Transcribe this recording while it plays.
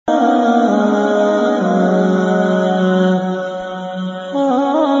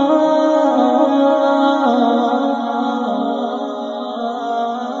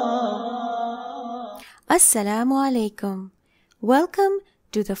Assalamu alaikum. Welcome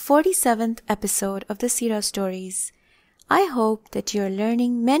to the 47th episode of the Seerah stories. I hope that you are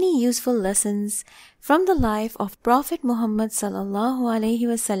learning many useful lessons from the life of Prophet Muhammad sallallahu alaihi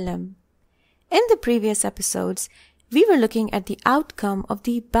wasallam. In the previous episodes, we were looking at the outcome of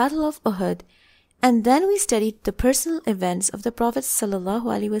the Battle of Uhud, and then we studied the personal events of the Prophet sallallahu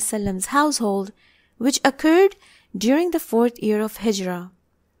alaihi wasallam's household, which occurred during the 4th year of Hijrah.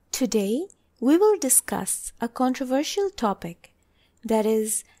 Today, we will discuss a controversial topic, that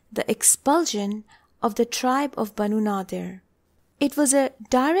is, the expulsion of the tribe of Banu Nadir. It was a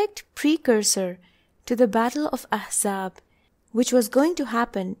direct precursor to the Battle of Ahzab, which was going to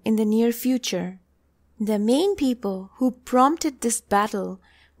happen in the near future. The main people who prompted this battle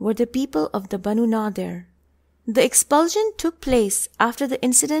were the people of the Banu Nadir. The expulsion took place after the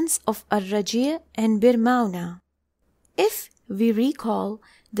incidents of Ar-Raji' and Bir Mauna. If we recall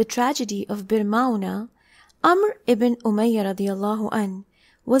the tragedy of Bir Mauna, Amr ibn Umayyah radiyallahu an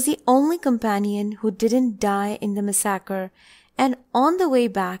was the only companion who didn't die in the massacre, and on the way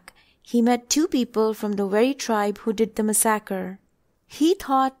back he met two people from the very tribe who did the massacre. He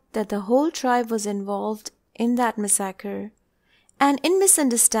thought that the whole tribe was involved in that massacre, and in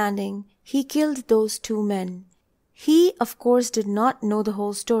misunderstanding he killed those two men. He, of course, did not know the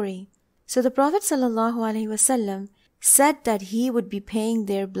whole story. So the Prophet ﷺ said that he would be paying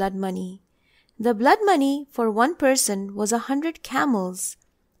their blood money. The blood money for one person was 100 camels.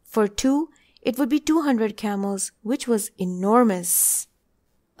 For two, it would be 200 camels, which was enormous.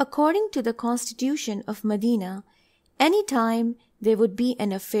 According to the constitution of Medina, any time there would be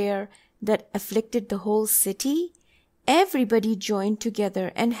an affair that afflicted the whole city, everybody joined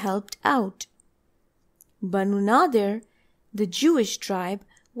together and helped out. Banu Nadir, the Jewish tribe,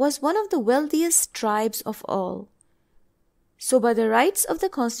 was one of the wealthiest tribes of all. So by the rights of the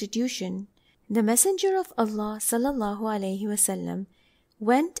constitution, the Messenger of Allah sallallahu alaihi wasallam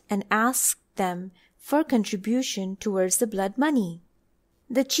went and asked them for contribution towards the blood money.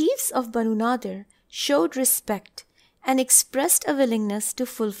 The chiefs of Banu Nadir showed respect and expressed a willingness to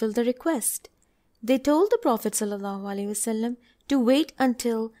fulfill the request. They told the Prophet sallallahu alaihi wasallam to wait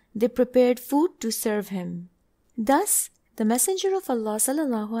until they prepared food to serve him. Thus, the Messenger of Allah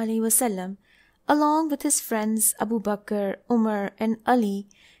sallallahu alaihi wasallam, along with his friends Abu Bakr, Umar and Ali,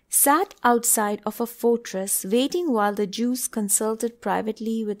 sat outside of a fortress waiting while the Jews consulted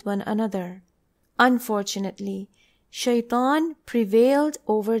privately with one another. Unfortunately, Shaitan prevailed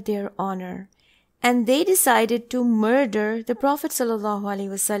over their honor, and they decided to murder the Prophet sallallahu alaihi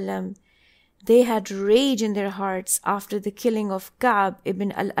wasallam. They had rage in their hearts after the killing of Ka'b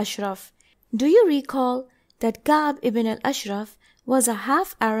ibn al-Ashraf. Do you recall that Ka'b ibn al-Ashraf was a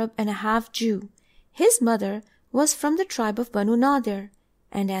half Arab and a half Jew? His mother was from the tribe of Banu Nadir,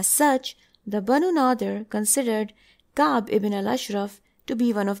 and as such, the Banu Nadir considered Ka'b ibn al-Ashraf to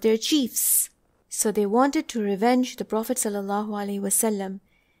be one of their chiefs. So they wanted to revenge the Prophet sallallahu alaihi wasallam,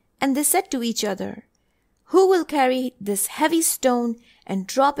 and they said to each other, "Who will carry this heavy stone and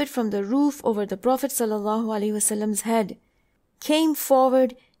drop it from the roof over the Prophet sallallahu alaihi wasallam's head?" Came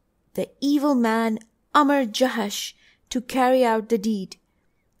forward the evil man Amr Jahash to carry out the deed.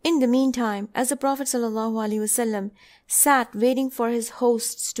 In the meantime, as the Prophet ﷺ sat waiting for his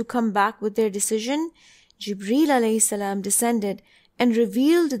hosts to come back with their decision, Jibreel ﷺ descended and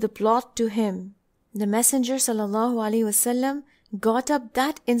revealed the plot to him. The Messenger ﷺ got up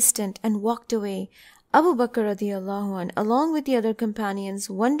that instant and walked away. Abu Bakr radiyallahu anh, along with the other companions,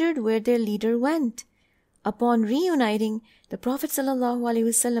 wondered where their leader went. Upon reuniting, the Prophet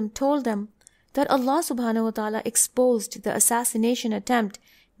ﷺ told them that Allah subhanahu wa ta'ala exposed the assassination attempt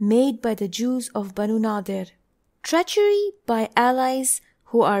made by the Jews of Banu Nadir. Treachery by allies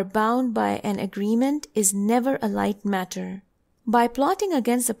who are bound by an agreement is never a light matter. By plotting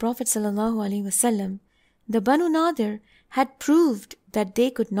against the Prophet ﷺ, the Banu Nadir had proved that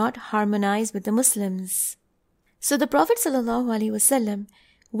they could not harmonize with the Muslims. So the Prophet ﷺ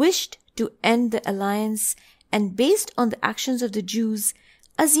wished to end the alliance, and based on the actions of the Jews,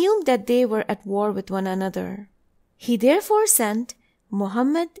 assumed that they were at war with one another. He therefore sent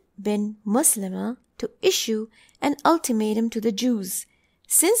Muhammad bin Maslama to issue an ultimatum to the Jews.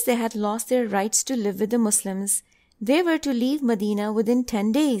 Since they had lost their rights to live with the Muslims, they were to leave Medina within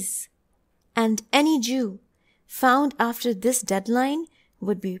 10 days. And any Jew found after this deadline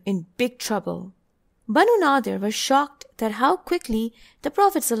would be in big trouble. Banu Nadir were shocked that how quickly the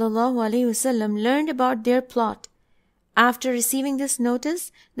Prophet ﷺ learned about their plot. After receiving this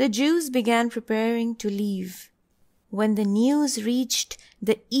notice, the Jews began preparing to leave. When the news reached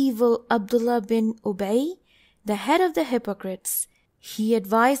the evil Abdullah bin Ubay, the head of the hypocrites, he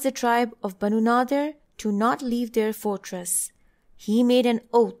advised the tribe of Banu Nadir to not leave their fortress. He made an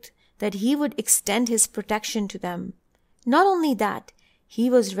oath that he would extend his protection to them. Not only that, he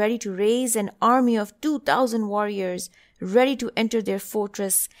was ready to raise an army of 2,000 warriors, ready to enter their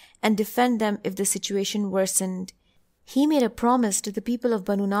fortress and defend them if the situation worsened. He made a promise to the people of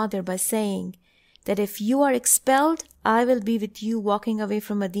Banu Nadir by saying that if you are expelled, I will be with you walking away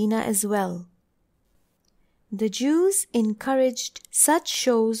from Medina as well. The Jews encouraged such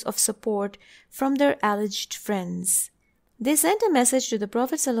shows of support from their alleged friends. They sent a message to the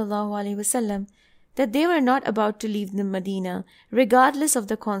Prophet ﷺ that they were not about to leave the Medina, regardless of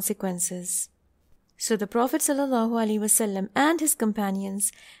the consequences. So the Prophet ﷺ and his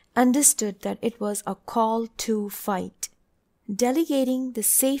companions understood that it was a call to fight. Delegating the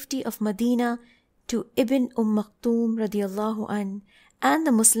safety of Medina to Ibn Maktoum radiallahu an and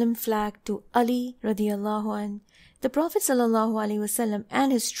the Muslim flag to Ali radiallahu an, the Prophet ﷺ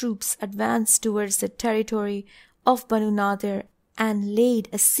and his troops advanced towards the territory of Banu Nadir and laid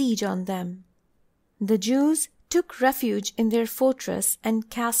a siege on them. The Jews took refuge in their fortress and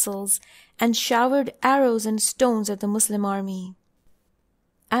castles and showered arrows and stones at the Muslim army.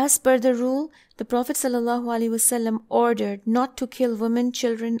 As per the rule, the Prophet ﷺ ordered not to kill women,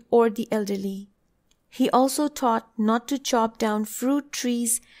 children, or the elderly. He also taught not to chop down fruit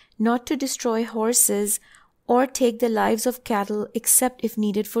trees, not to destroy horses, or take the lives of cattle except if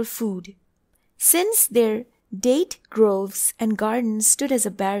needed for food. Since their date groves and gardens stood as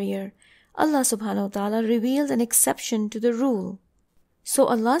a barrier, Allah subhanahu wa ta'ala revealed an exception to the rule. So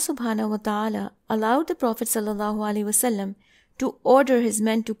Allah subhanahu wa ta'ala allowed the Prophet ﷺ to order his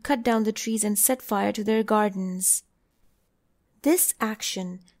men to cut down the trees and set fire to their gardens. This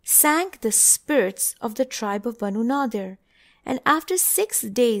action sank the spirits of the tribe of Banu Nadir, and after 6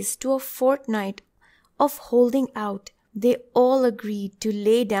 days to a fortnight of holding out, they all agreed to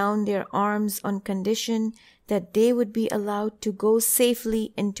lay down their arms on condition that they would be allowed to go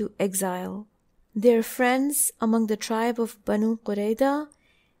safely into exile. Their friends among the tribe of Banu Qurayda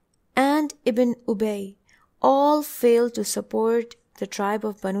and Ibn Ubay all failed to support the tribe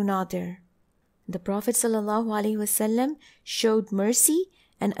of Banu Nadir. The Prophet ﷺ showed mercy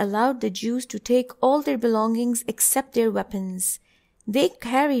and allowed the Jews to take all their belongings except their weapons. They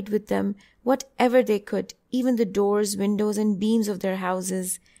carried with them whatever they could, even the doors, windows, and beams of their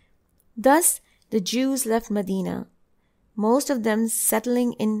houses. Thus, the Jews left Medina, most of them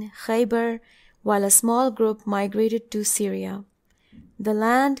settling in Khaybar, while a small group migrated to Syria. The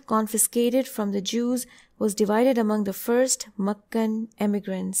land confiscated from the Jews was divided among the first Meccan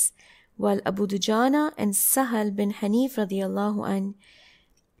emigrants, while Abu Dujana and Sahal bin Hanif radiallahu an,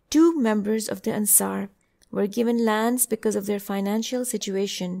 2 members of the Ansar, were given lands because of their financial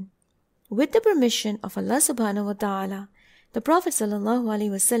situation. With the permission of Allah subhanahu wa ta'ala, the Prophet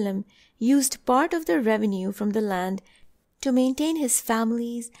ﷺ used part of the revenue from the land to maintain his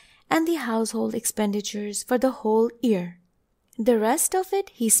family's and the household expenditures for the whole year. The rest of it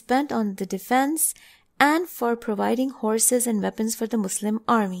he spent on the defense and for providing horses and weapons for the Muslim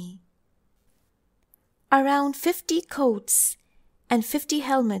army. Around 50 coats and 50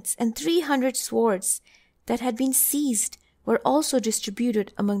 helmets and 300 swords that had been seized were also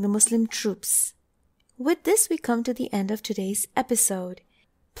distributed among the Muslim troops. With this, we come to the end of today's episode.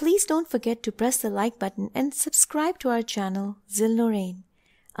 Please don't forget to press the like button and subscribe to our channel, ZillNoorain.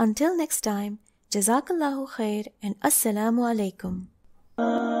 Until next time, Jazakallahu khair and Assalamu alaikum.